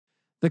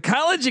The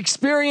College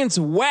Experience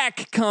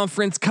WAC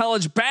Conference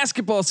College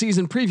Basketball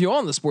Season Preview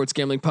on the Sports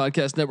Gambling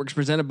Podcast Network is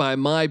presented by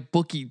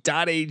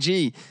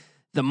MyBookie.ag.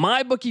 The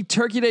MyBookie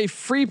Turkey Day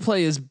free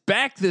play is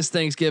back this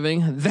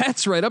Thanksgiving.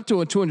 That's right, up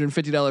to a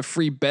 $250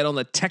 free bet on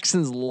the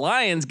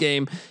Texans-Lions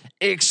game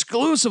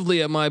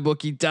exclusively at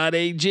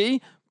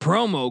MyBookie.ag.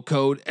 Promo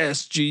code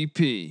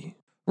SGP.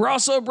 We're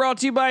also brought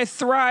to you by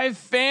Thrive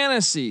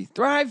Fantasy.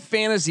 Thrive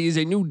Fantasy is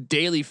a new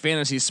daily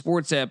fantasy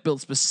sports app built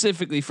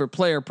specifically for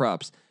player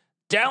props.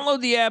 Download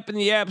the app in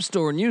the App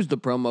Store and use the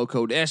promo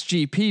code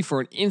SGP for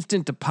an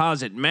instant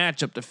deposit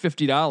match up to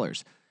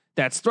 $50.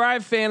 That's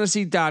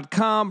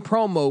thrivefantasy.com,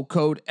 promo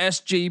code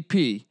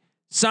SGP.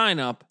 Sign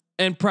up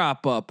and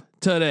prop up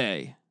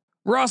today.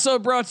 We're also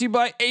brought to you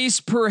by Ace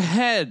Per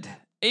Head.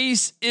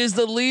 Ace is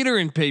the leader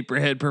in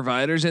pay-per-head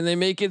providers, and they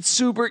make it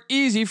super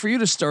easy for you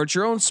to start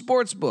your own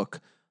sports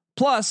book.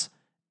 Plus,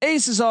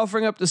 Ace is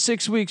offering up to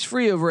 6 weeks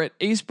free over at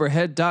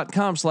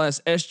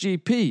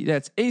aceperhead.com/SGP.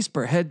 That's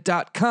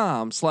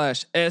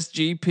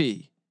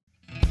aceperhead.com/SGP.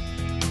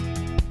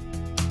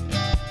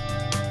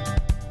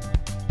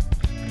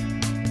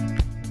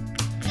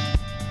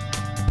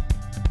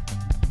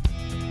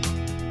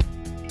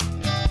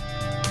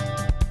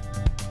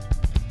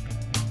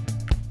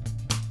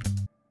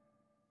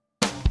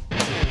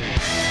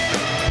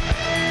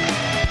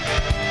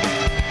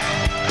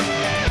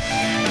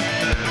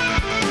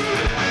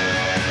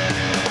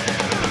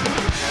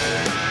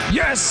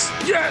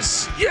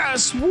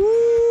 Yes.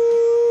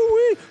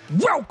 Woo!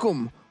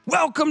 Welcome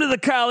to the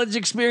College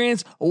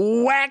Experience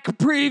WAC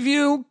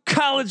preview,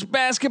 college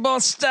basketball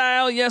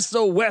style. Yes,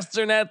 the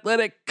Western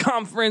Athletic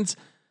Conference.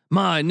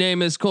 My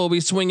name is Colby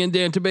Swinging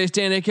Dan to Base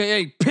Dan,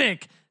 aka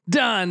Pick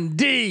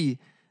Dundee.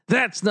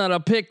 That's not a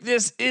pick.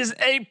 This is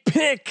a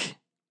pick,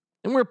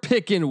 and we're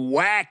picking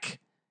WAC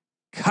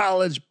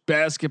college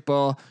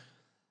basketball.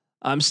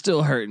 I'm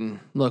still hurting.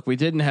 Look, we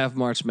didn't have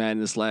March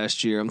Madness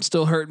last year. I'm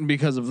still hurting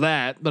because of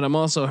that, but I'm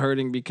also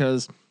hurting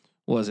because,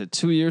 was it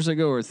 2 years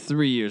ago or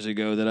 3 years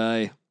ago that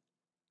I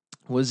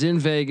was in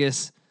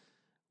Vegas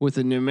with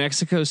a New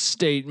Mexico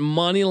State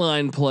money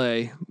line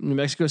play, New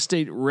Mexico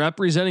State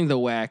representing the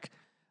WAC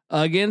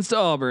against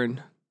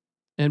Auburn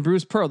and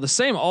Bruce Pearl, the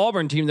same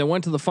Auburn team that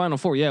went to the Final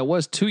Four. Yeah, it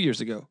was 2 years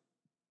ago.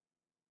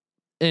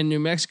 And New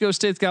Mexico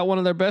State's got one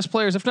of their best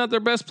players, if not their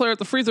best player at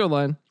the free throw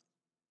line.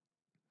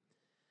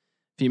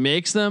 If he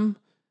makes them,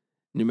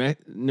 New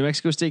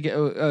Mexico State,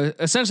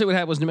 essentially what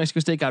happened was New Mexico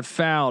State got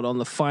fouled on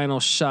the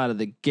final shot of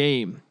the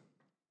game.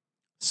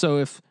 So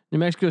if New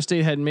Mexico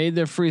State had made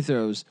their free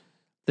throws,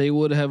 they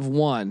would have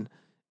won.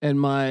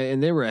 And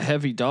they were a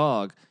heavy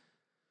dog.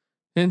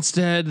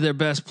 Instead, their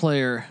best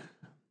player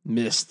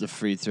missed the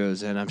free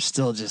throws, and I'm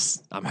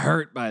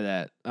hurt by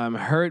that.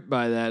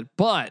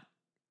 But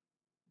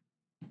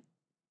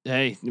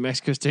hey, New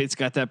Mexico State's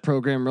got that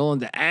program rolling.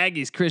 The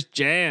Aggies, Chris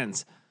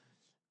Jans,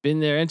 been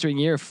there entering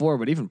year 4,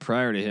 but even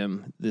prior to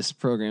him, this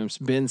program's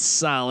been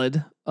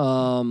solid.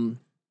 And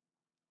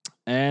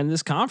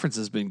this conference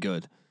has been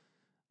good.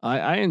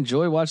 I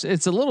enjoy watching.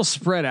 It's a little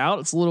spread out.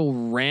 It's a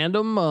little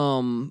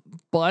random.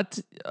 But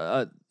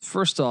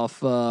first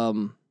off,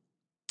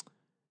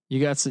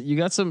 you got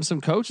some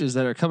coaches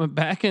that are coming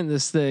back in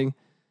this thing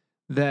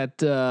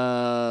that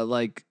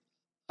like,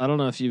 I don't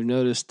know if you've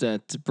noticed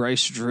that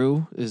Bryce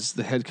Drew is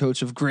the head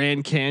coach of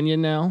Grand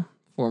Canyon now.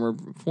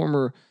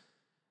 Former.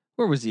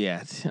 Where was he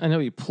at? I know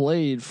he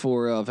played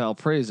for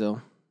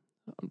Valparaiso,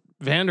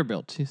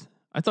 Vanderbilt.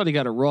 I thought he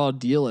got a raw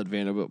deal at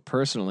Vanderbilt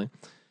personally.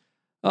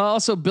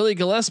 Also, Billy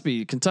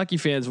Gillespie, Kentucky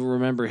fans will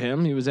remember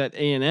him. He was at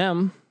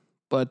A&M,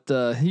 but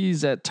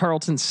he's at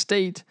Tarleton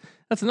State.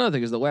 That's another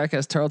thing, is the WAC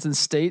has Tarleton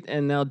State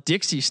and now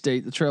Dixie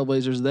State, the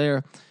Trailblazers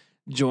there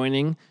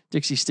joining.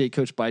 Dixie State,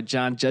 coached by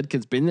John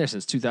Judkins, been there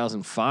since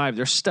 2005.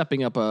 They're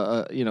stepping up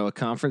a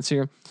conference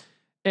here.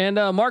 And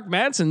Mark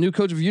Madsen, new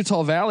coach of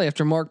Utah Valley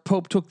after Mark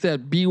Pope took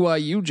that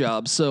BYU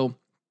job. So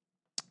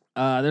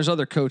there's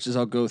other coaches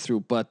I'll go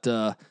through, but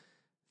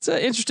it's an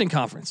interesting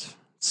conference.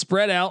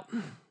 Spread out.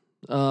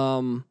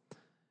 I'm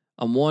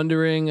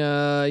wondering,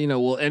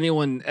 will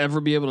anyone ever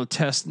be able to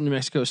test New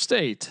Mexico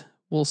State?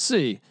 We'll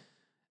see.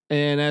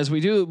 And as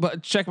we do,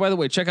 but check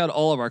out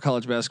all of our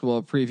college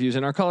basketball previews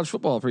and our college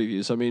football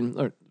previews. I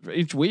mean,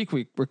 each week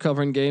we're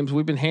covering games.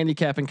 We've been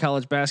handicapping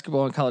college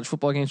basketball and college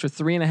football games for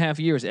 3.5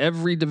 years.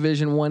 Every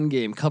Division I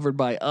game covered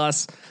by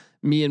us,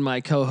 me and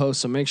my co-host.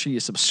 So make sure you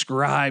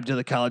subscribe to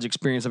the College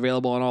Experience,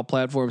 available on all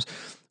platforms.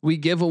 We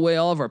give away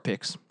all of our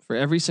picks for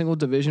every single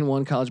Division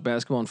I college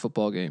basketball and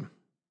football game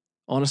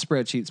on a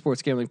spreadsheet,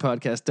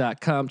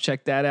 sportsgamblingpodcast.com.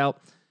 Check that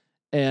out.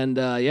 And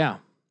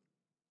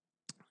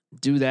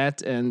do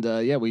that. And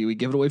we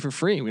give it away for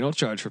free. We don't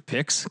charge for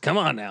picks. Come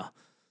on now.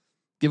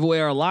 Give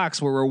away our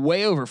locks where we're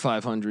way over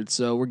 500.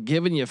 So we're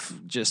giving you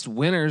just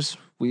winners.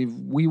 We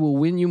will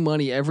win you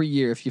money every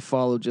year if you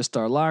follow just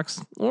our locks,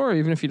 or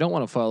even if you don't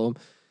want to follow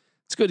them.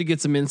 It's good to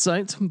get some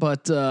insight,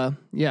 but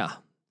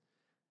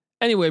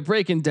Anyway,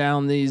 breaking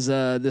down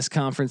this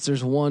conference,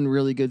 there's one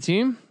really good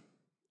team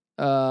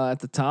at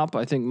the top.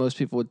 I think most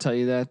people would tell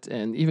you that,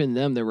 and even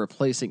them, they're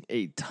replacing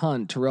a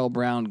ton. Terrell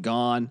Brown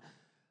gone.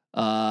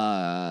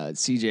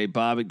 CJ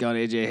Bobbitt gone,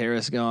 AJ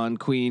Harris gone,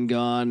 Queen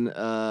gone,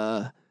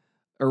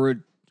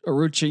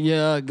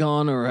 Aruchia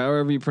gone, or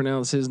however you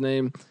pronounce his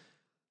name.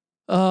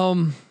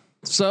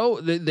 So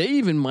they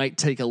even might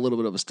take a little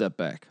bit of a step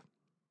back.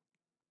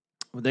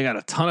 They got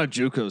a ton of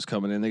JUCOs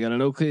coming in. They got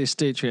an Oklahoma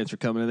State transfer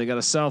coming in. They got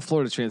a South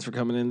Florida transfer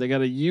coming in. They got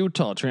a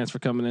Utah transfer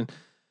coming in.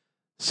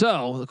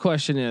 So the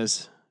question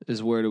is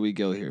where do we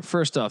go here?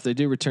 First off, they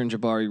do return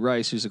Jabari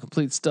Rice, who's a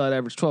complete stud,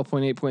 averaged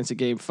 12.8 points a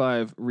game,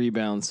 5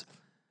 rebounds,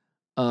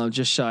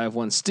 just shy of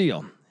 1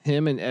 steal.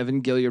 Him and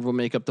Evan Gilliard will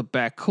make up the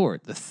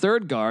backcourt. The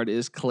third guard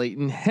is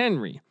Clayton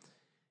Henry.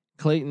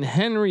 Clayton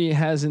Henry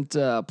hasn't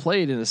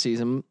played in a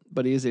season,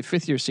 but he is a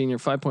 5th-year senior,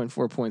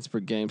 5.4 points per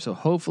game. So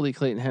hopefully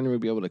Clayton Henry will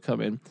be able to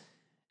come in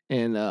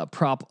and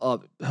prop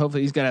up.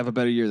 Hopefully he's got to have a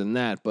better year than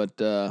that,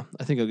 but I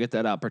think he'll get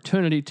that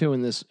opportunity too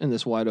in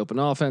this wide open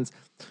offense.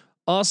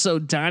 Also,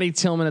 Donnie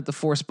Tillman at the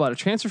 4 spot, a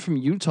transfer from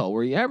Utah,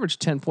 where he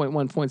averaged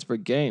 10.1 points per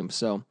game.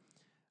 So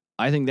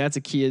I think that's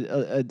a key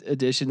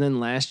addition. Then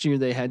last year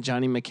they had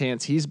Johnny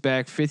McCants. He's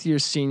back, 5th-year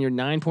senior,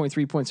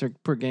 9.3 points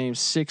per game,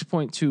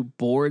 6.2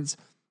 boards.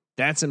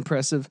 That's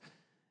impressive.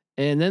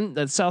 And then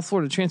that South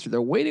Florida transfer,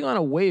 they're waiting on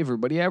a waiver,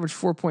 but he averaged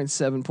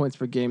 4.7 points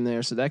per game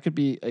there. So that could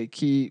be a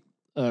key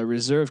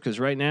reserve, because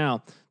right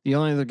now the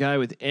only other guy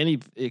with any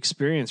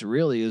experience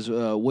really is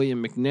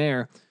William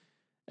McNair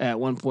at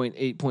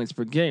 1.8 points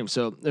per game.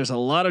 So there's a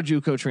lot of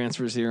JUCO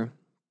transfers here.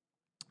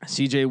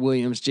 CJ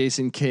Williams,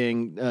 Jason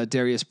King,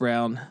 Darius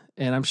Brown,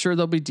 and I'm sure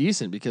they'll be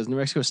decent because New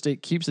Mexico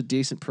State keeps a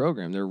decent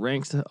program. They're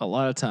ranked a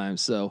lot of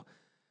times. So,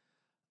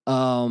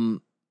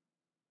 and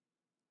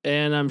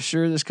I'm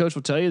sure this coach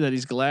will tell you that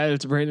he's glad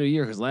it's a brand new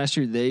year, because last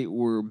year they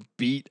were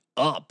beat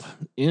up,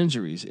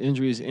 injuries,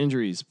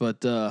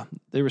 but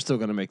they were still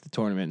going to make the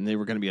tournament, and they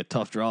were going to be a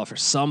tough draw for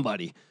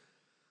somebody.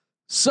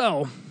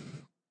 So,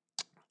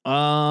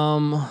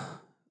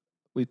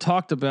 we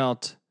talked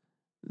about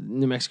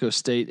New Mexico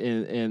State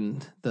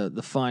and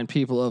the fine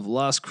people of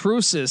Las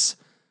Cruces.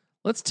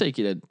 Let's take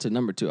it to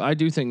number 2. I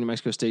do think New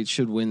Mexico State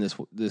should win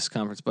this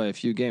conference by a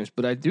few games,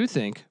 but I do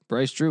think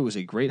Bryce Drew was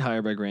a great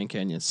hire by Grand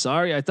Canyon.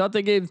 Sorry, I thought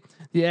they gave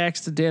the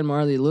axe to Dan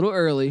Marley a little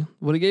early.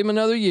 Would have gave him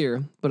another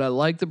year, but I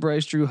like the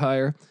Bryce Drew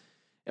hire.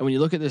 And when you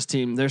look at this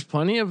team, there's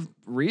plenty of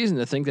reason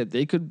to think that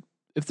they could,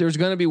 if there's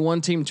going to be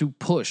one team to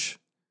push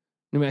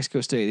New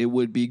Mexico State, it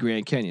would be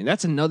Grand Canyon.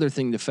 That's another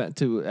thing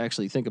to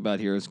actually think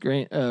about here. Is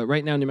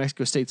right now New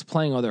Mexico State's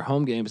playing all their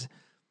home games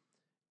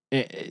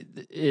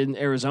in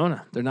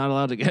Arizona. They're not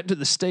allowed to get to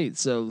the state,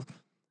 so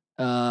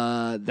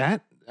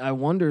that I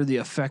wonder the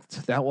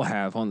effect that will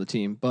have on the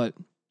team. But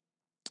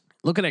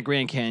looking at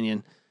Grand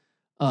Canyon,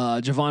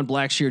 Javon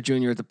Blackshear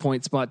Jr. at the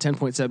point spot,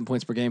 10.7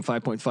 points per game,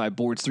 5.5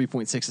 boards,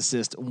 3.6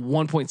 assists,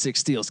 1.6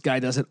 steals. Guy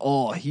does it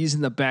all. He's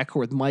in the backcourt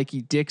with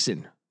Mikey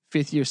Dixon,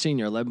 5th-year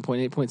senior,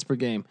 11.8 points per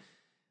game.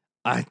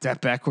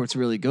 That backcourt's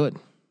really good.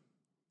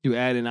 You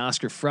add in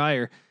Oscar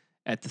Fryer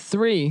at the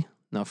 3.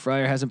 Now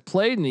Fryer hasn't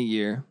played in a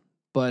year,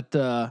 but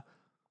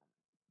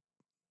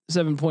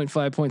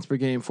 7.5 points per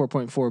game,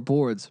 4.4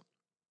 boards.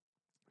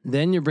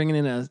 Then you're bringing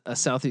in a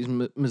Southeast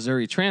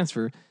Missouri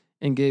transfer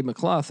and Gabe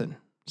McLaughlin,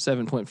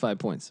 7.5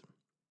 points.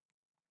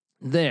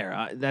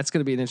 That's going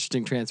to be an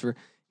interesting transfer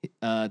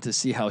to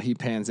see how he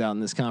pans out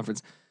in this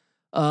conference.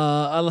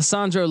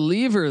 Alessandro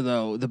Lever,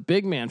 though, the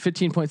big man,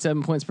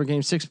 15.7 points per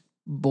game, 6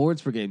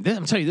 boards per game.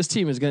 I'm telling you, this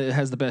team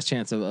has the best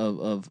chance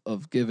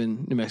of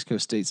giving New Mexico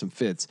State some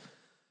fits.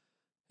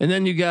 And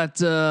then you got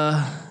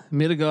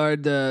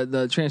Midegard,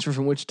 the transfer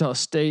from Wichita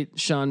State,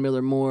 Sean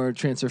Miller Moore,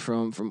 transfer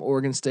from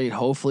Oregon State.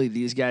 Hopefully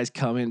these guys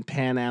come in,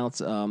 pan out.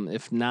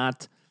 If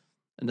not,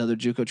 another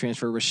JUCO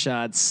transfer,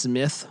 Rashad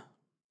Smith.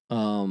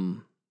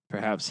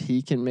 Perhaps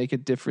he can make a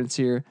difference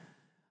here.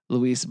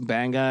 Luis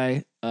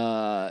Bangai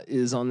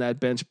is on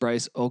that bench.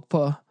 Bryce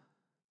Okpa.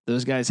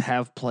 Those guys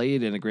have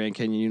played in a Grand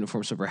Canyon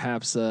uniform, so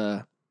perhaps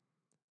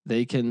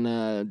they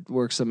can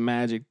work some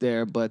magic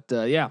there. But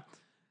yeah,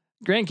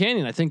 Grand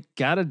Canyon, I think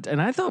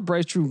and I thought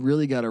Bryce Drew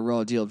really got a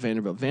raw deal at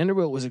Vanderbilt.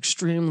 Vanderbilt was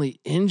extremely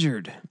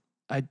injured.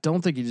 I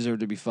don't think he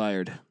deserved to be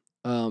fired.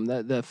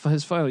 That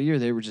his final year,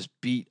 they were just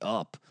beat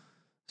up.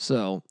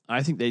 So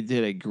I think they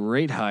did a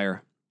great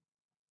hire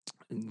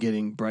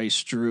getting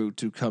Bryce Drew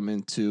to come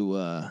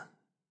into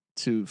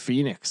to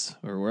Phoenix,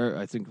 or where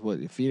I think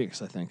Phoenix.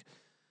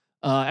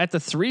 At the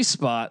 3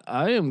 spot,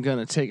 I am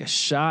gonna take a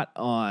shot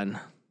on.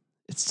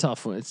 It's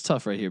tough. It's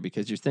tough right here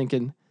because you're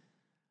thinking,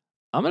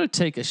 I'm gonna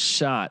take a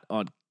shot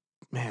on.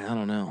 Man, I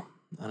don't know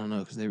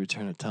because they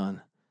return a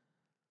ton.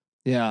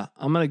 Yeah,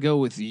 I'm gonna go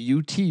with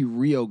UT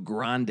Rio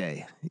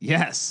Grande.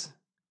 Yes,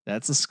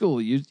 that's a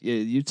school.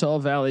 Utah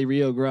Valley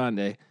Rio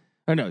Grande.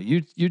 Or no,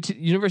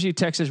 University of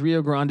Texas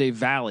Rio Grande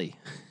Valley.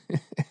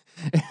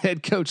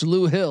 Head coach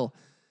Lou Hill.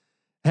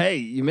 Hey,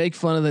 you make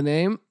fun of the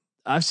name.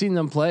 I've seen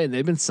them play, and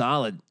they've been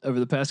solid over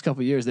the past couple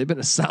of years. They've been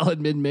a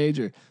solid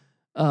mid-major.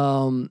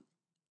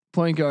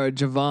 Point guard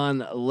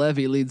Javon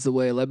Levy leads the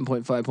way,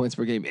 11.5 points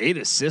per game, 8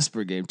 assists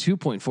per game,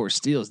 2.4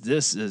 steals.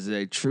 This is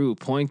a true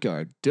point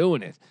guard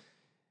doing it.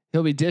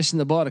 He'll be dishing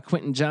the ball to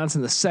Quentin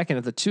Johnson II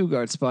at the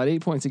 2-guard spot.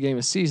 8 points a game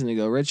a season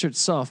ago. Redshirt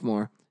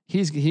sophomore.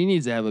 He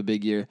needs to have a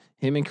big year.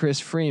 Him and Chris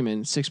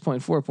Freeman,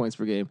 6.4 points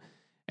per game.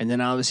 And then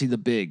obviously the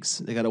bigs.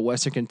 They got a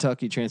Western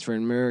Kentucky transfer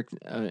in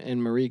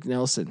Marique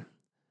Nelson.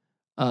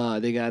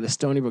 They got a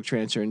Stony Brook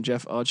transfer in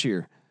Jeff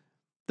Auchier.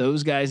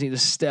 Those guys need to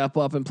step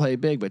up and play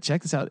big. But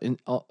check this out.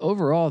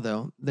 Overall,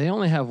 though, they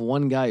only have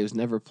one guy who's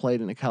never played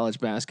in a college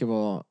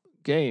basketball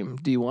game,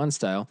 D1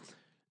 style.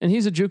 And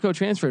he's a JUCO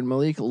transfer in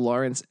Malik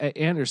Lawrence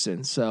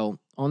Anderson. So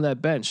on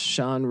that bench,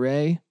 Sean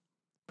Ray,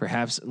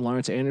 perhaps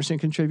Lawrence Anderson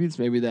contributes.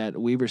 Maybe that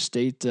Weber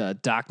State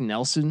Doc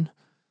Nelson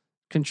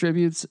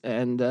contributes,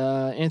 and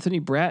Anthony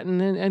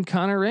Bratton and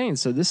Connor Raines.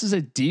 So this is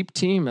a deep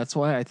team. That's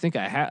why I think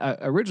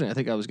originally I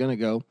think I was going to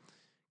go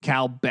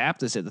Cal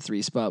Baptist at the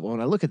 3 spot. But when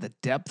I look at the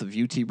depth of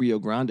UT Rio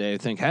Grande, I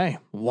think, hey,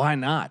 why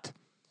not?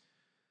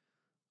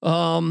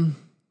 So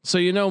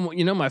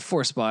my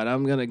 4 spot.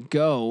 I'm gonna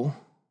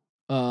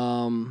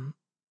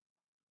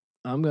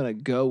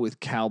go with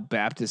Cal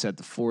Baptist at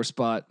the 4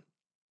 spot.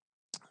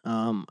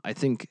 I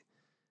think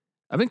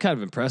I've been kind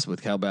of impressed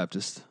with Cal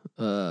Baptist,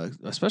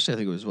 especially I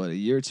think it was a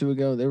year or 2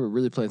 ago. They were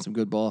really playing some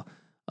good ball.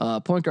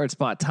 Point guard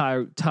spot,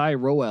 Ty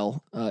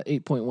Rowell,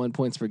 8.1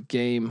 points per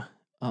game.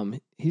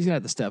 He's gonna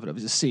have to step it up.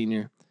 He's a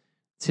senior.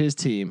 It's his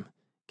team.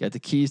 Got the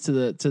keys to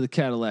the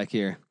Cadillac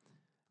here,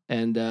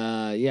 and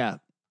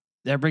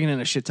they're bringing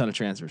in a shit ton of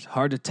transfers.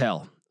 Hard to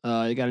tell.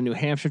 You got a New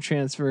Hampshire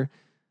transfer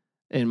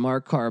in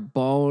Mark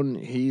Carbone.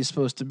 He's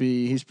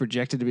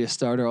projected to be a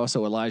starter.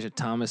 Also Elijah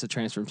Thomas, a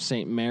transfer from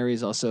St.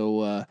 Mary's.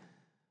 Also,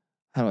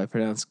 how do I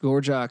pronounce?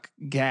 Gorjak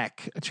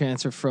Gak, a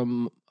transfer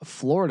from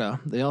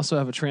Florida. They also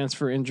have a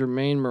transfer in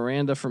Jermaine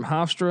Miranda from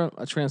Hofstra,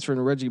 a transfer in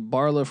Reggie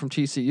Barlow from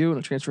TCU, and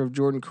a transfer of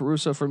Jordan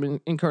Caruso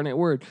from Incarnate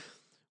Word.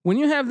 When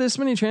you have this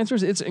many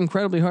transfers, it's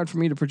incredibly hard for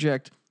me to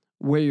project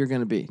where you're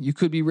going to be. You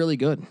could be really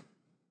good.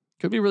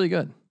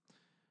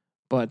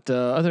 But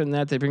other than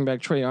that, they bring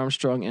back Trey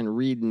Armstrong and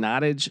Reed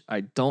Nottage.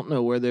 I don't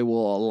know where they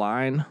will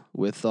align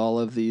with all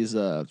of these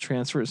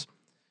transfers.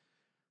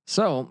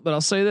 So, but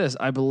I'll say this.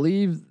 I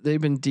believe they've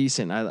been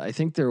decent. I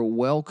think they're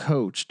well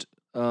coached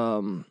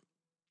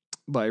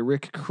by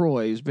Rick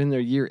Croy, who's been there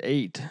year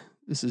 8.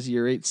 This is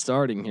year 8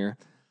 starting here.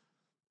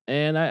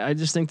 And I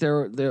just think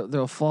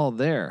they'll fall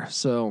there.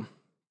 So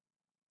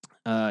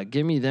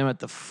give me them at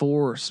the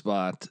 4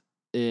 spot.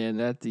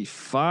 And at the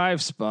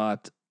 5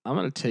 spot, I'm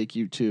going to take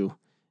you to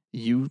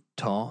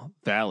Utah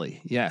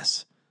Valley.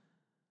 Yes.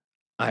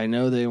 I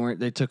know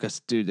they took a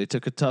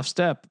tough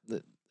step.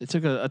 They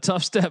took a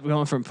tough step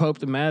going from Pope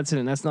to Madsen,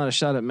 and that's not a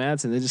shot at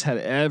Madsen. They just had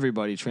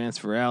everybody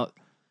transfer out.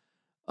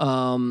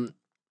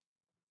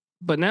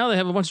 But now they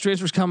have a bunch of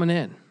transfers coming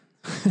in.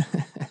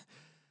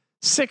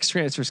 6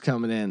 transfers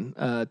coming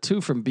in.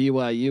 2 from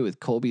BYU with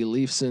Colby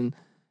Leafson,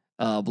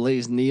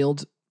 Blaze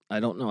Neild. I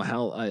don't know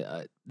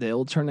how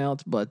they'll turn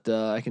out, but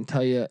I can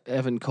tell you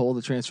Evan Cole,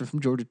 the transfer from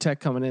Georgia Tech,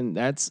 coming in.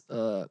 That's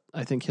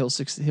I think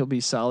he'll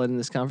be solid in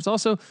this conference.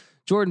 Also,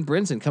 Jordan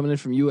Brinson coming in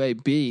from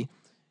UAB.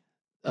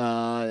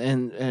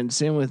 And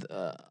same with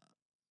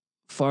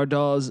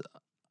Fardaz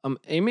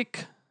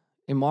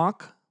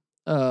Amok,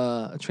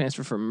 a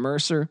transfer from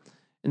Mercer,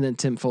 and then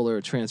Tim Fuller,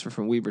 a transfer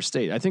from Weber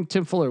State. I think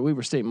Tim Fuller at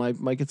Weber State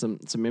might get some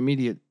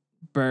immediate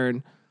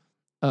burn.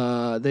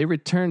 They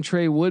return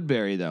Trey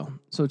Woodbury though,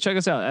 so check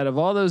us out. Out of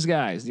all those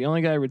guys, the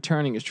only guy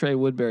returning is Trey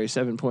Woodbury,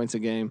 7 points a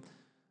game.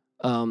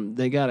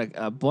 They got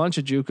a bunch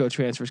of JUCO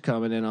transfers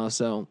coming in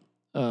also.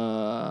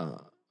 A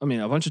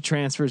bunch of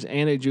transfers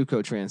and a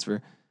JUCO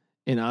transfer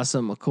in Asa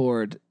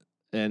McCord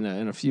and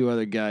a few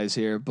other guys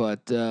here,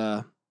 but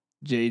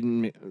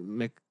Jaden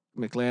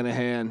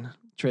McLanahan,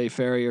 Trey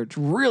Ferrier. It's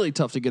really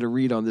tough to get a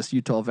read on this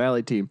Utah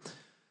Valley team,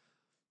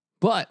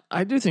 but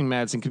I do think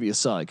Madsen could be a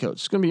solid coach.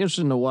 It's going to be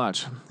interesting to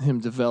watch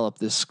him develop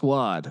this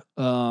squad,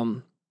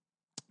 and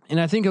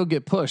I think he'll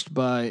get pushed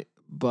by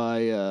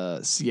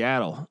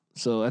Seattle.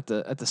 So at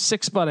the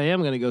 6th spot, I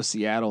am going to go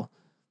Seattle.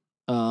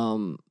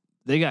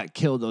 They got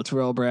killed though.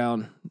 Terrell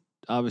Brown,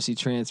 obviously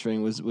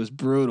transferring was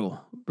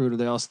brutal.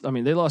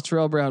 They lost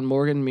Terrell Brown,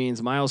 Morgan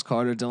Means, Miles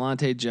Carter,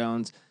 Delonte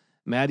Jones,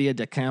 Mattia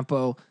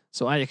DeCampo.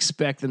 So I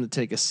expect them to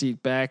take a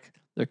seat back.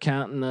 They're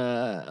counting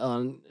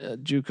on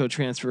JUCO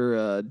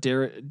transfer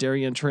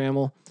Darian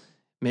Trammell.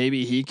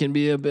 Maybe he can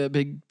be a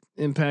big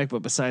impact,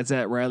 but besides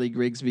that, Riley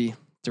Grigsby,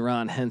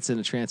 Deron Henson,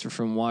 a transfer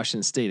from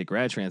Washington State, a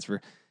grad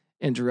transfer,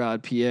 and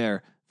Gerard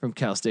Pierre from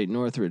Cal State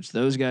Northridge.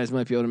 Those guys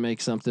might be able to make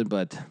something,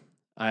 but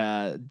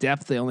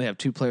depth, they only have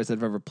 2 players that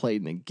have ever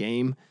played in a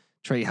game,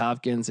 Trey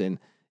Hopkins and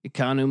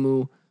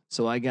Ikanumu.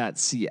 So I got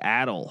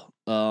Seattle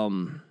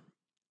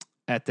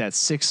at that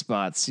 6th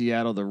spot.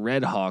 Seattle, the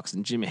Red Hawks,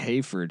 and Jimmy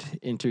Hayford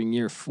entering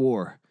year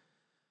 4.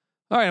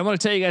 All right, I want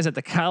to tell you guys that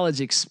the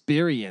college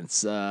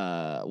experience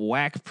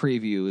WAC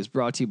preview is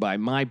brought to you by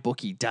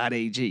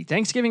MyBookie.ag.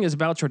 Thanksgiving is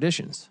about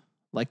traditions,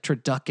 like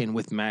turducken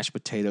with mashed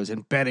potatoes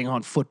and betting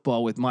on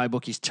football with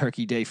MyBookie's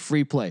Turkey Day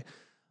free play.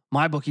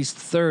 MyBookie's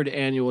 3rd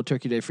annual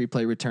Turkey Day free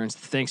play returns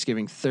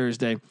Thanksgiving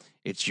Thursday.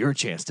 It's your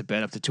chance to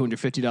bet up to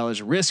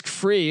 $250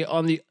 risk-free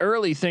on the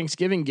early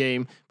Thanksgiving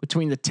game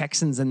between the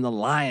Texans and the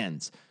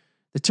Lions.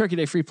 The Turkey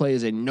Day free play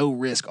is a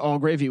no-risk,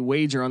 all-gravy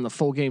wager on the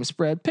full game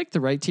spread. Pick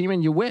the right team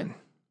and you win.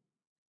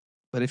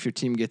 But if your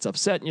team gets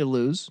upset and you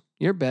lose,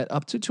 your bet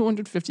up to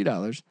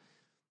 $250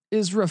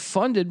 is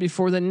refunded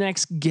before the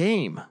next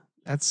game.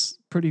 That's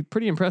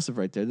pretty impressive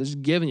right there. They're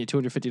just giving you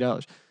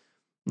 $250.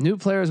 New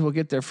players will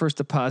get their first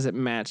deposit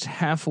matched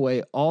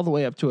halfway, all the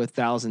way up to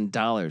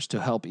 $1,000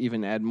 to help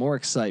even add more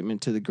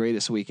excitement to the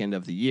greatest weekend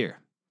of the year.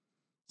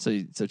 So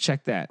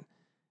check that.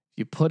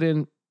 If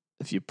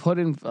you put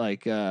in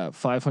like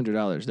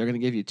 $500, they're going to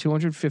give you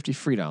 $250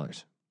 free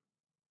dollars.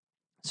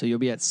 So you'll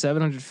be at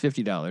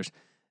 $750.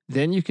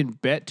 Then you can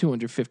bet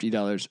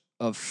 $250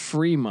 of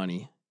free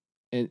money,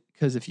 and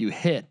because if you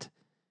hit,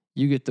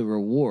 you get the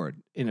reward,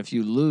 and if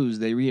you lose,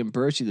 they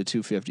reimburse you the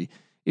 $250.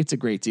 It's a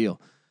great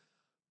deal.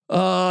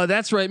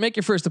 That's right. Make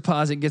your first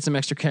deposit, get some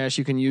extra cash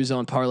you can use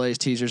on parlays,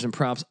 teasers, and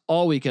props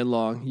all weekend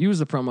long. Use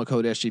the promo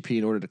code SGP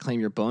in order to claim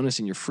your bonus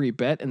and your free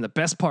bet. And the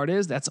best part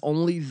is that's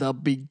only the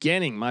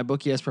beginning.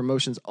 MyBookie has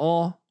promotions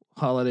all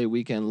holiday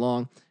weekend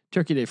long.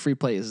 Turkey Day free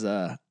play is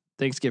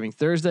Thanksgiving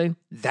Thursday.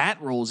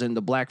 That rolls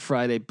into Black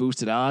Friday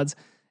boosted odds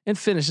and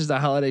finishes the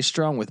holiday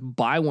strong with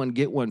buy one,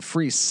 get one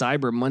free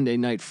Cyber Monday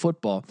Night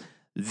Football.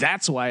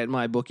 That's why at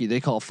MyBookie they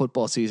call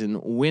football season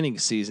winning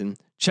season.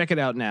 Check it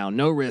out now.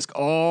 No risk,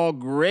 all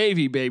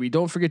gravy, baby.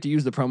 Don't forget to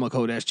use the promo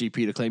code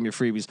SGP to claim your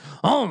freebies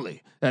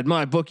only at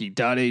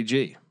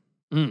mybookie.ag.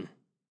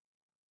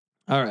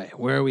 All right,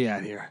 where are we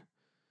at here?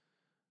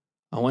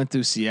 I went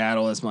through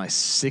Seattle as my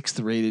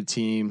 6th rated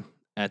team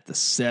at the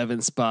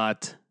 7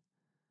 spot.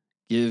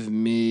 Give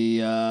me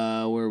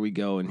where are we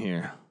going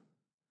here?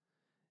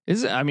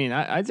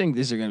 I think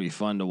these are going to be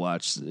fun to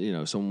watch. You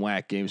know, some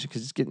WAC games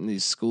because it's getting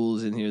these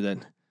schools in here that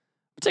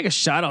I'll take a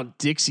shot on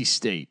Dixie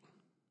State.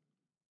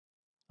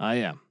 I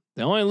am.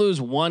 They only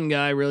lose one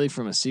guy really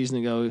from a season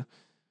ago.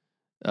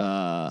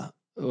 Or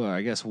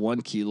I guess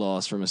one key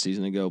loss from a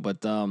season ago,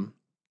 but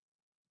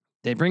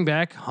they bring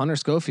back Hunter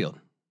Schofield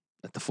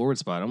at the forward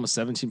spot, almost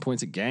 17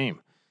 points a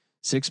game,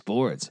 6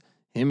 boards.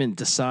 Him and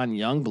Dasan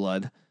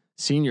Youngblood,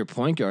 senior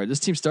point guard. This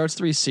team starts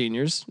 3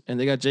 seniors, and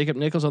they got Jacob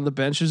Nichols on the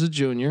bench who's a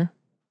junior.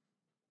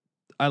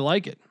 I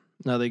like it.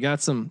 Now they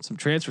got some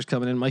transfers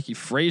coming in. Mikey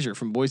Frazier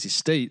from Boise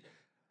State,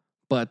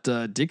 but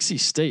Dixie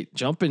State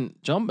jumping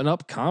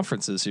up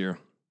conferences here.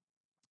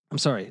 I'm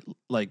sorry,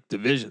 like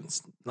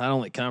divisions, not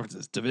only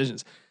conferences,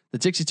 divisions. The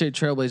Dixie State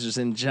Trailblazers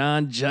and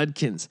John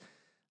Judkins.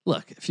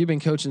 Look, if you've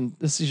been coaching,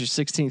 this is your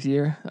 16th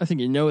year. I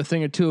think you know a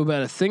thing or two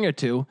about a thing or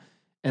two.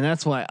 And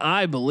that's why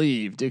I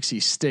believe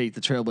Dixie State,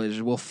 the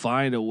Trailblazers, will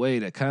find a way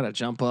to kind of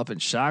jump up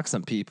and shock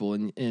some people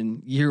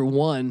in year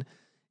 1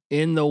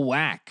 in the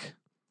WAC.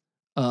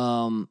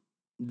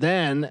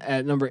 Then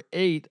at number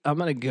 8, I'm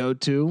going to go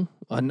to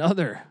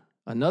another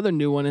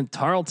new one in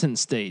Tarleton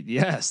State.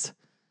 Yes.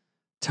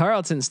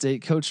 Tarleton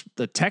State coached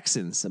the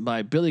Texans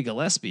by Billy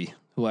Gillespie,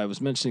 who I was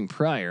mentioning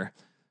prior,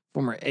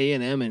 former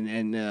A&M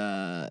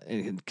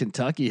and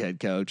Kentucky head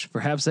coach.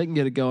 Perhaps they can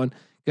get it going.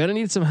 Going to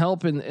need some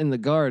help in the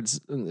guards.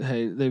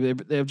 Hey, they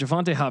have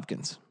Javonte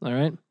Hopkins. All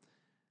right.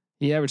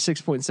 He averaged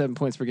 6.7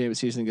 points per game a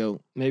season ago.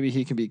 Maybe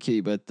he can be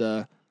key, but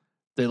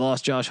they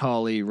lost Josh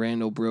Hawley,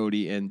 Randall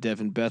Brody, and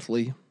Devin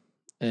Bethley,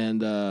 and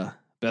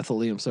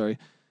Bethely. I'm sorry.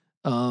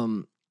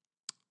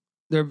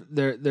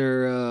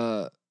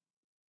 They're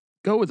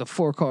go with a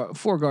four guard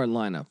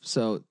lineup.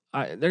 So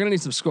they're gonna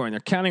need some scoring.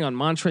 They're counting on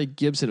Montre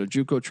Gibson, a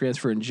JUCO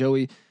transfer, and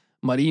Joey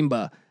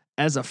Marimba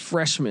as a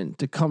freshman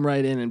to come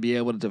right in and be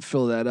able to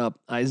fill that up.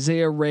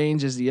 Isaiah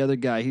Range is the other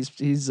guy.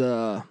 He's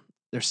their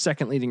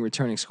second leading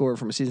returning scorer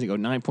from a season ago,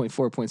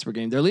 9.4 points per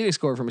game. Their leading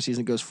scorer from a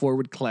season goes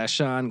forward,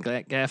 Clashawn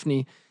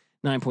Gaffney,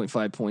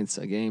 9.5 points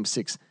a game,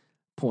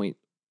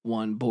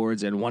 6.1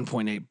 boards, and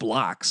 1.8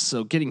 blocks.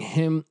 So getting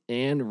him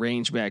and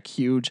Range back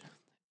huge,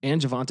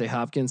 and Javonte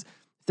Hopkins.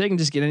 If they can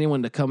just get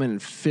anyone to come in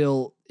and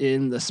fill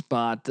in the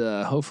spot,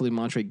 hopefully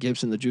Montre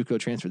Gibson, the JUCO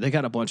transfer. They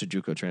got a bunch of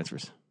JUCO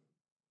transfers.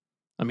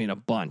 I mean, a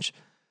bunch.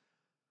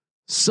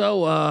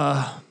 So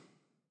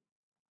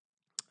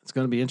it's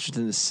going to be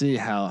interesting to see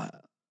how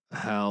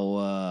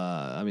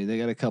I mean, they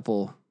got a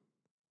couple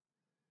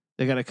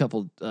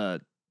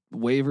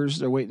waivers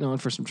they're waiting on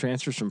for some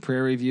transfers from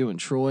Prairie View and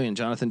Troy and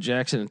Jonathan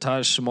Jackson and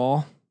Taj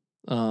Small.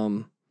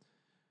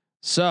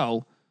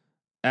 So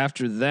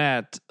after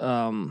that,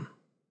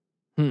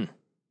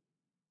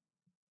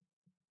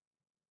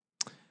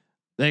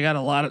 they got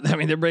a lot of, I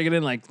mean, they're bringing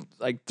in like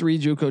 3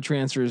 JUCO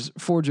transfers,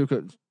 4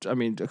 JUCO, I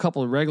mean, a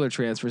couple of regular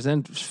transfers,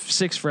 and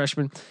 6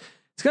 freshmen.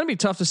 It's going to be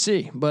tough to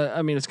see, but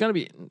I mean, it's going to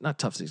be not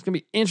tough to see. It's going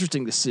to be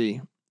interesting to see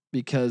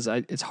because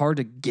it's hard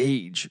to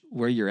gauge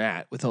where you're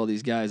at with all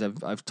these guys.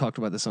 I've talked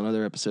about this on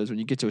other episodes. When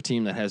you get to a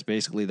team that has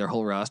basically their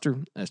whole roster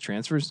as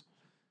transfers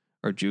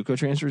or JUCO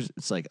transfers,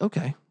 it's like,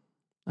 okay,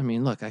 I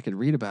mean, look, I could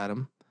read about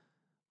them,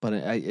 but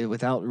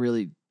without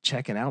really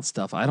checking out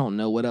stuff, I don't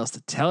know what else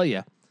to tell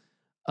you.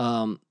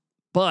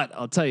 But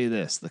I'll tell you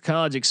this, the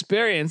college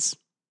experience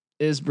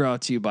is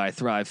brought to you by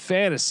Thrive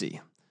Fantasy.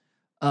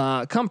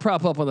 Come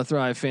prop up on the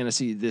Thrive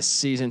Fantasy this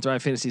season.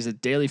 Thrive Fantasy is a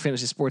daily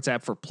fantasy sports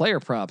app for player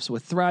props.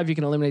 With Thrive, you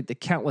can eliminate the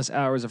countless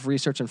hours of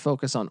research and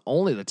focus on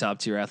only the top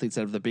tier athletes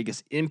that have the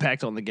biggest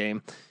impact on the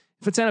game.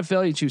 If it's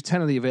NFL, you choose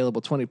 10 of the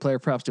available 20 player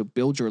props to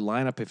build your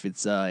lineup. If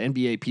it's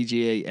NBA,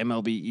 PGA,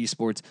 MLB,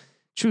 esports,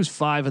 choose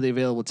 5 of the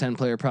available 10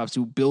 player props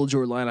to build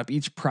your lineup.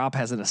 Each prop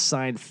has an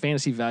assigned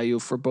fantasy value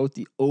for both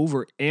the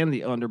over and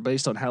the under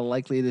based on how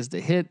likely it is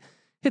to hit.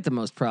 Hit the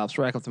most props,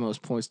 rack up the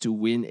most points to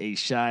win a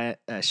share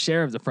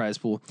of the prize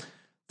pool.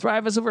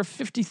 Thrive has over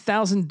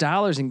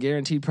 $50,000 in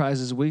guaranteed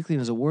prizes weekly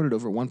and is awarded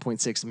over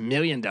 $1.6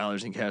 million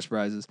in cash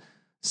prizes.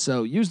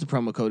 So use the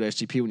promo code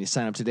SGP when you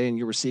sign up today and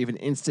you'll receive an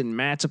instant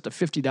match up to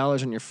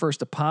 $50 on your first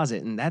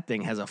deposit. And that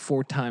thing has a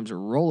 4 times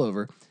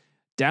rollover.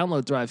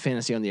 Download Thrive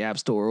Fantasy on the App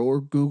Store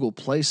or Google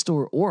Play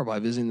Store or by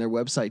visiting their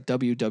website,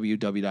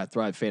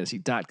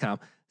 www.thrivefantasy.com.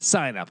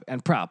 Sign up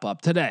and prop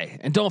up today.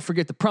 And don't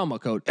forget the promo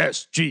code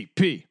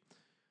SGP.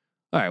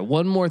 All right,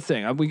 one more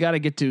thing. We got to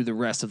get to the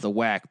rest of the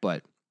WAC,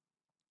 but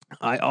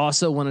I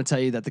also want to tell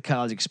you that the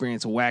College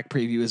Experience WAC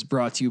preview is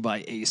brought to you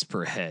by Ace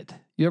Per Head.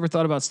 You ever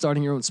thought about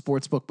starting your own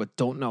sports book but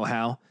don't know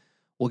how?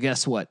 Well,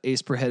 guess what?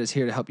 Ace Per Head is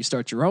here to help you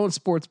start your own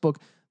sports book.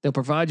 They'll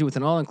provide you with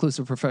an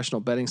all-inclusive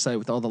professional betting site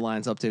with all the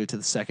lines updated to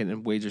the second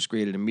and wagers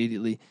graded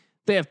immediately.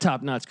 They have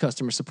top-notch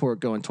customer support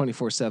going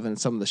 24/7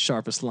 and some of the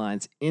sharpest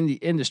lines in the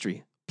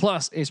industry.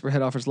 Plus, Ace Per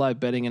Head offers live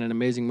betting and an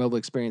amazing mobile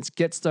experience.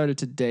 Get started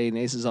today, and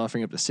Ace is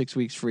offering up to 6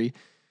 weeks free.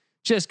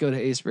 Just go to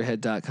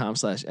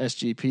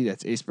aceperhead.com/SGP.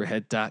 That's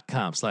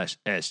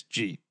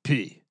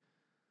aceperhead.com/SGP.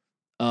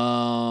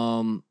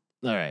 All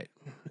right.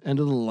 End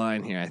of the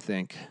line here, I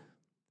think.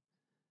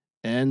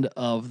 End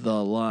of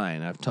the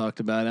line. I've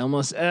talked about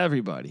almost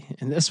everybody.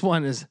 And this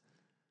team has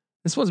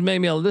made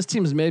me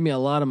a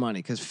lot of money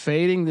because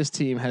fading this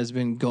team has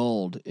been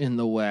gold in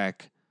the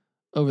WAC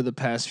over the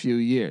past few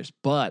years,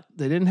 but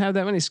they didn't have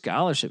that many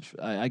scholarships.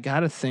 I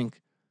got to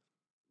think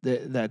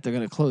that they're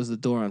going to close the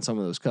door on some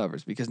of those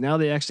covers because now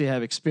they actually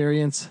have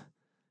experience.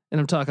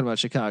 And I'm talking about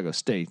Chicago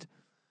State.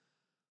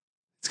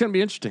 It's going to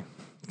be interesting.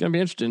 It's going to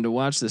be interesting to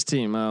watch this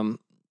team.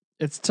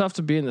 It's tough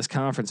to be in this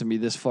conference and be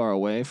this far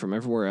away from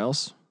everywhere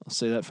else. I'll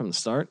say that from the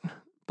start.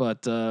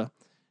 But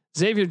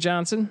Xavier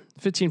Johnson,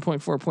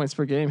 15.4 points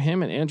per game.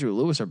 Him and Andrew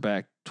Lewis are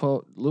back.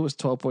 Lewis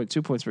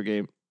 12.2 points per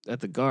game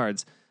at the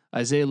guards.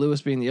 Isaiah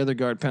Lewis being the other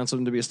guard penciled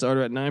him to be a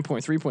starter at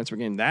 9.3 points per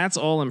game. That's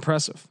all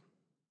impressive.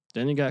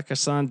 Then you got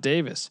Kassan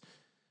Davis,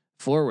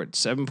 forward,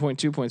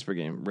 7.2 points per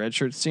game.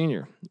 Redshirt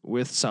senior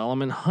with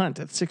Solomon Hunt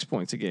at 6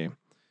 points a game.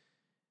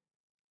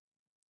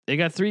 They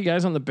got 3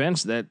 guys on the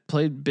bench that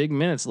played big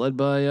minutes, led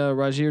by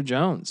Rajier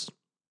Jones,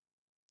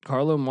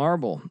 Carlo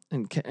Marble,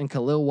 and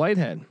Khalil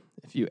Whitehead.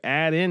 If you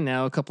add in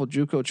now a couple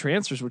JUCO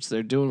transfers, which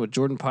they're doing with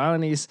Jordan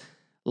Polanese,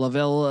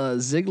 Lavelle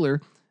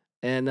Ziegler,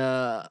 and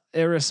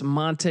Eris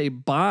Monte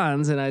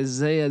Bonds and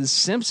Isaiah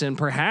Simpson,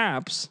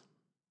 perhaps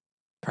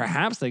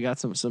they got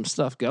some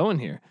stuff going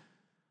here.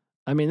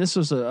 I mean, this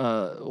was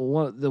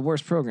the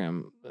worst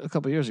program a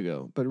couple years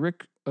ago, but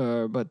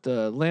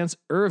Lance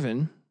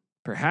Irvin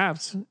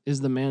perhaps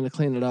is the man to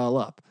clean it all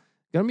up.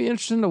 Gonna be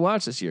interesting to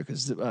watch this year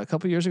because a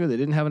couple years ago they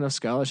didn't have enough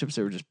scholarships.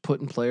 They were just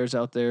putting players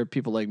out there,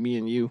 people like me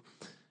and you,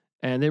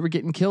 and they were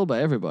getting killed by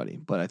everybody.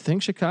 But I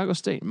think Chicago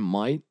State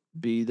might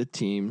be the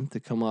team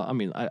to come up. I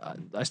mean,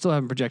 I still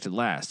haven't projected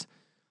last,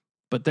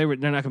 but they're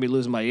not going to be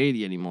losing by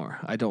 80 anymore.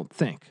 I don't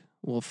think.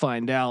 We'll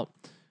find out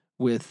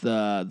with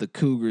the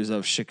Cougars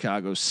of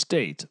Chicago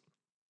State.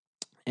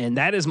 And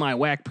that is my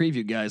WAC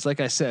preview, guys. Like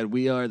I said,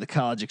 we are the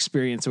College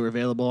Experience. We're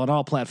available on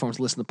all platforms.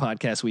 Listen to the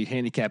podcast. We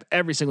handicap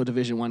every single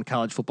Division I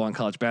college football and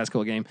college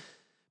basketball game.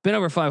 Been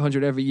over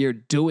 500 every year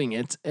doing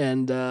it,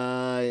 and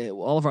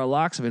all of our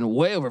locks have been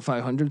way over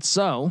 500.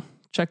 So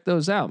check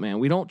those out, man.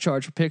 We don't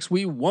charge for picks.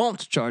 We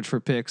won't charge for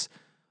picks.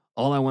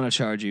 All I want to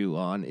charge you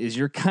on is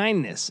your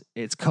kindness.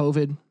 It's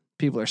COVID.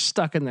 People are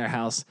stuck in their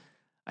house.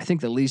 I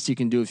think the least you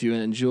can do if you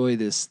enjoy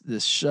this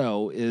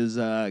show is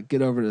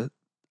get over to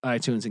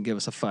iTunes and give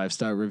us a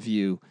 5-star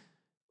review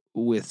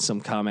with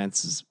some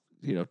comments,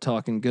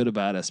 talking good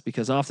about us,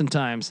 because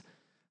oftentimes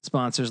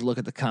sponsors look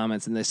at the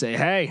comments and they say,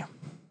 hey,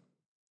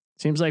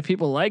 seems like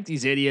people like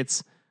these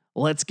idiots.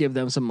 Let's give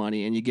them some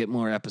money and you get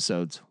more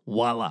episodes.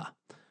 Voila.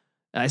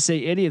 I say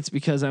idiots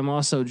because I'm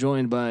also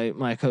joined by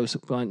my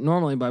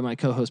normally by my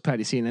co-host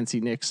Patty C and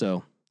NC Nick.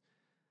 So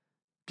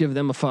give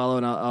them a follow,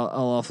 and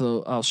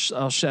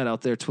I'll shout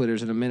out their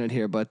Twitters in a minute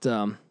here. But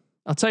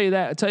I'll tell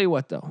you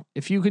what though,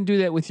 if you can do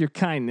that with your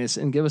kindness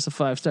and give us a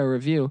 5-star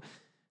review,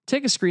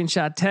 take a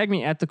screenshot, tag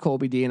me at the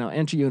Colby D, and I'll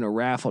enter you in a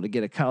raffle to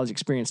get a College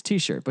Experience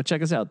T-shirt. But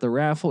check us out, the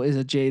raffle is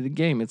a jaded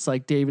game. It's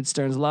like David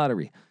Stern's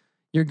lottery.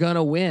 You're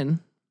gonna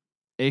win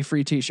a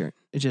free T-shirt.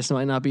 It just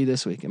might not be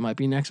this week. It might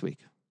be next week.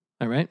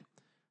 All right.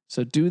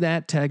 So do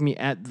that. Tag me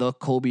at the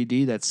Colby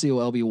D. That's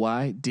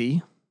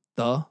COLBYD.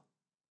 The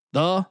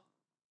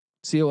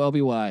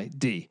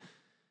COLBYD.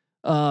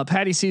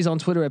 Patty C is on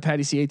Twitter at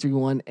Patty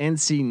C831.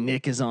 NC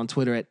Nick is on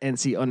Twitter at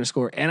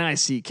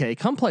NC_NICK.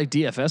 Come play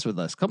DFS with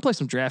us. Come play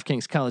some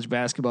DraftKings college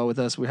basketball with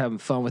us. We're having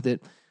fun with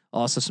it.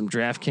 Also some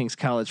DraftKings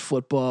college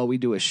football. We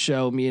do a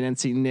show, me and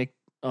NC Nick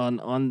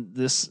on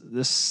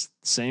this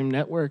same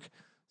network.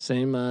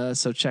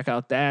 So check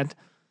out that.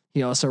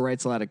 He also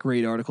writes a lot of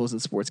great articles at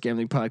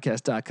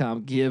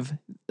sportsgamblingpodcast.com. Give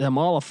them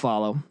all a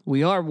follow.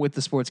 We are with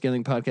the Sports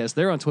Gambling Podcast.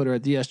 They're on Twitter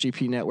at the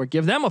SGP Network.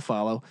 Give them a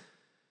follow.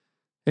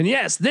 And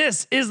yes,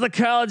 this is the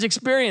college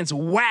experience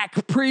WAC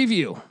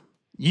preview.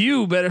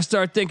 You better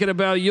start thinking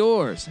about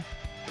yours.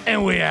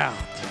 And we out.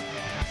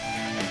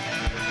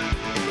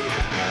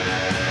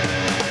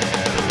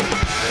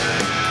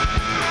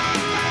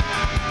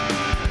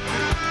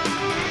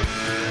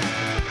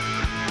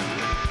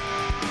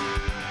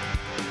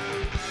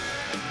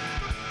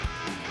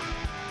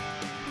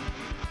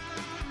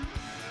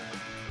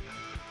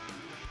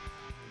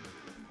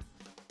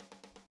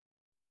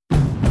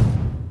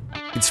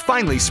 It's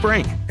finally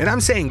spring, and I'm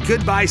saying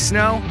goodbye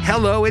snow,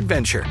 hello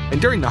adventure. And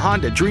during the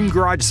Honda Dream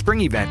Garage Spring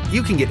Event,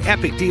 you can get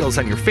epic deals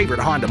on your favorite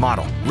Honda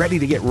model. Ready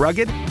to get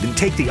rugged? Then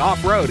take the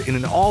off-road in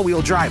an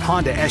all-wheel drive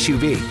Honda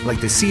SUV,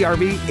 like the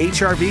CR-V,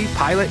 HR-V,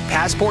 Pilot,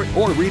 Passport,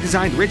 or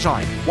redesigned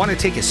Ridgeline. Want to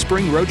take a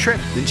spring road trip?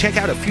 Then check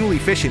out a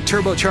fuel-efficient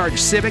turbocharged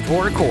Civic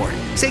or Accord.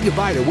 Say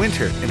goodbye to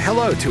winter and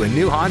hello to a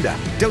new Honda.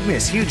 Don't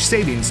miss huge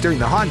savings during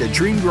the Honda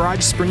Dream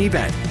Garage Spring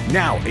Event.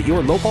 Now at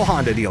your local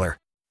Honda dealer.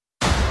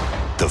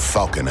 The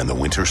Falcon and the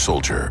Winter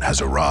Soldier has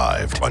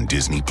arrived on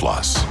Disney+.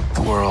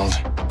 The world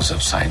is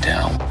upside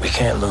down. We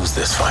can't lose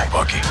this fight,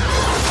 Bucky.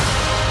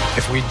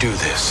 If we do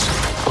this,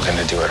 we're going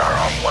to do it our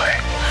own way.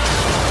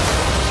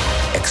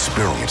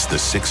 Experience the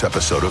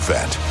 6-episode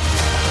event.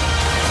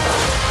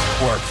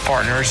 Work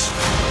partners,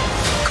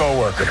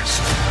 co-workers,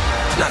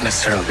 not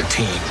necessarily the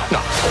team.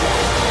 No.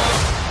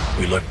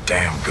 We look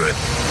damn good.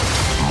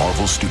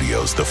 Marvel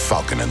Studios' The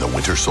Falcon and the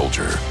Winter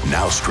Soldier,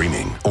 now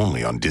streaming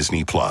only on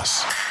Disney+.